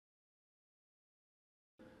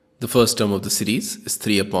The first term of the series is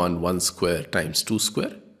 3 upon 1 square times 2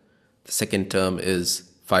 square. The second term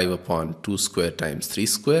is 5 upon 2 square times 3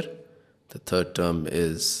 square. The third term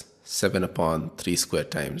is 7 upon 3 square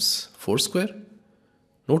times 4 square.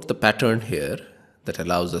 Note the pattern here that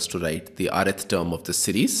allows us to write the rth term of the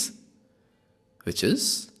series, which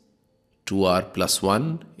is 2r plus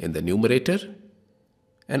 1 in the numerator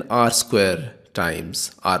and r square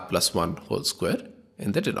times r plus 1 whole square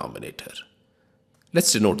in the denominator.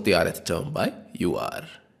 Let's denote the rth term by ur.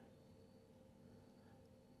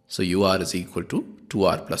 So ur is equal to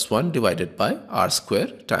 2r plus 1 divided by r square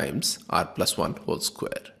times r plus 1 whole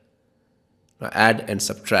square. Now add and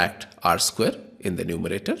subtract r square in the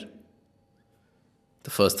numerator. The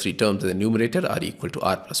first three terms in the numerator are equal to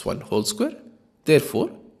r plus 1 whole square.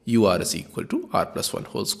 Therefore, ur is equal to r plus 1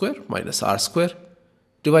 whole square minus r square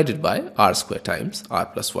divided by r square times r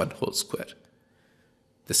plus 1 whole square.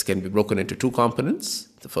 This can be broken into two components.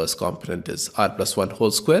 The first component is r plus 1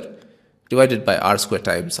 whole square divided by r square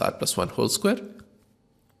times r plus 1 whole square.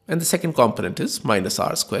 And the second component is minus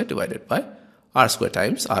r square divided by r square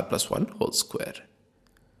times r plus 1 whole square.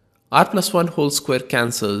 R plus 1 whole square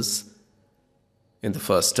cancels in the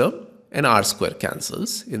first term and r square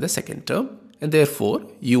cancels in the second term, and therefore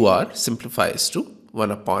ur simplifies to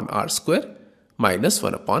 1 upon r square minus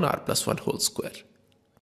 1 upon r plus 1 whole square.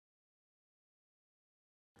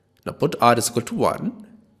 Now put r is equal to 1.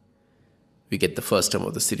 We get the first term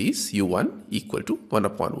of the series u1 equal to 1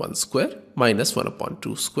 upon 1 square minus 1 upon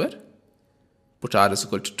 2 square. Put r is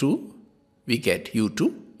equal to 2. We get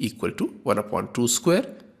u2 equal to 1 upon 2 square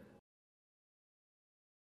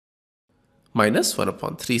minus 1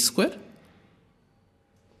 upon 3 square.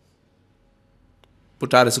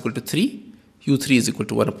 Put r is equal to 3. u3 is equal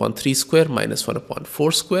to 1 upon 3 square minus 1 upon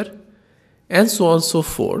 4 square, and so on and so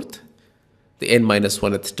forth. The n minus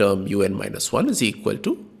 1th term un minus 1 is equal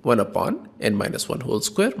to 1 upon n minus 1 whole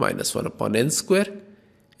square minus 1 upon n square.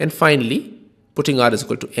 And finally, putting r is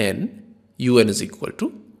equal to n, un is equal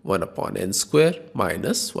to 1 upon n square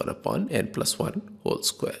minus 1 upon n plus 1 whole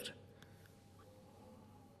square.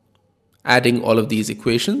 Adding all of these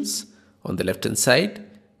equations on the left hand side,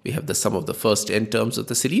 we have the sum of the first n terms of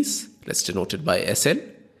the series. Let's denote it by Sn.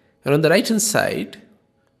 And on the right hand side,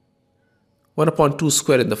 1 upon 2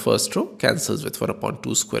 square in the first row cancels with 1 upon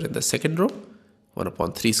 2 square in the second row. 1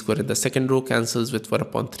 upon 3 square in the second row cancels with 1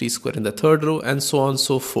 upon 3 square in the third row, and so on and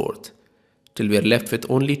so forth, till we are left with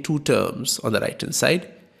only two terms on the right hand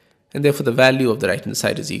side, and therefore the value of the right hand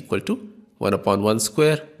side is equal to 1 upon 1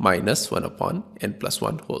 square minus 1 upon n plus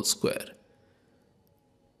 1 whole square.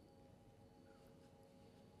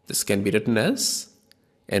 This can be written as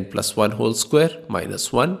n plus 1 whole square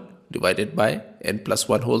minus 1 divided by n plus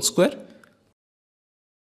 1 whole square.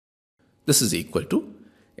 This is equal to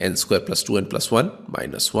n square plus 2n plus 1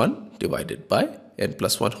 minus 1 divided by n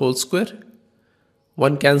plus 1 whole square.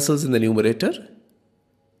 1 cancels in the numerator,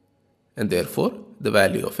 and therefore the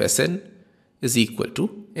value of Sn is equal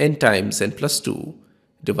to n times n plus 2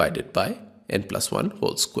 divided by n plus 1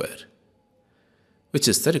 whole square, which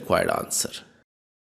is the required answer.